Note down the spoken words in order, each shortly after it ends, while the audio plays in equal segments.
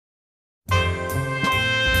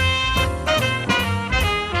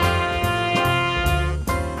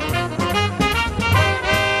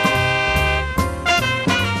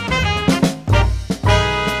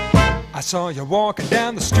saw you walking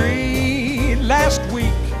down the street last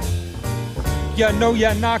week. You know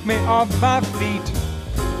you knocked me off my feet.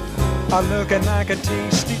 I'm looking like a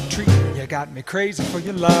tasty treat. You got me crazy for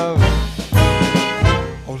your love.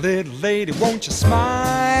 Oh, little lady, won't you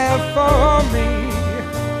smile for me?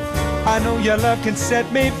 I know your love can set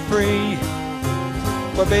me free.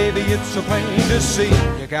 But baby, it's so plain to see.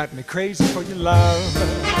 You got me crazy for your love.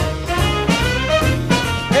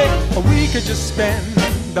 Hey, we could just spend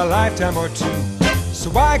a lifetime or two, so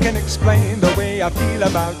I can explain the way I feel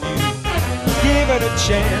about you. Give it a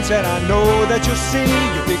chance and I know that you'll see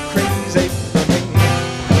you'll be crazy for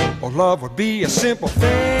me. Oh, love would be a simple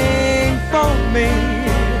thing for me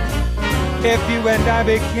if you and I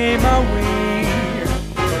became a we,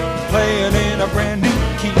 playing in a brand new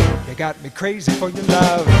key. You got me crazy for your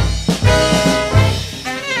love.